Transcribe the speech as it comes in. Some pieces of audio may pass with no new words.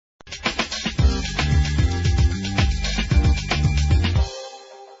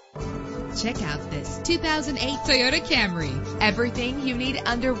Check out this 2008 Toyota Camry. Everything you need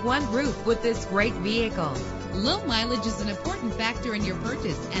under one roof with this great vehicle. Low mileage is an important factor in your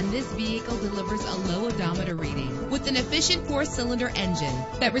purchase, and this vehicle delivers a low odometer reading with an efficient 4-cylinder engine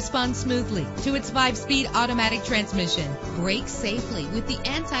that responds smoothly to its 5-speed automatic transmission. Brake safely with the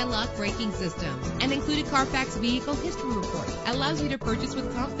anti-lock braking system. An included Carfax Vehicle History Report allows you to purchase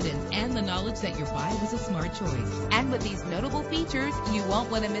with confidence and the knowledge that your buy was a smart choice. And with these notable features, you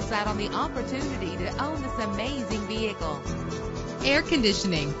won't want to miss out on the opportunity to own this amazing vehicle. Air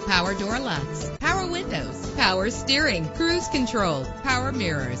conditioning, power door locks, power windows, power steering, cruise control, power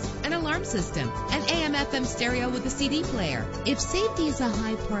mirrors, an alarm system, an AM/FM stereo with a CD player. If safety is a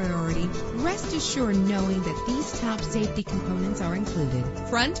high priority, rest assured knowing that these top safety components are included.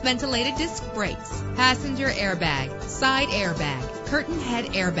 Front ventilated disc brakes, passenger airbag, side airbag, curtain head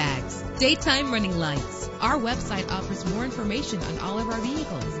airbags, daytime running lights. Our website offers more information on all of our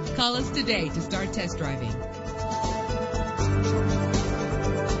vehicles. Call us today to start test driving.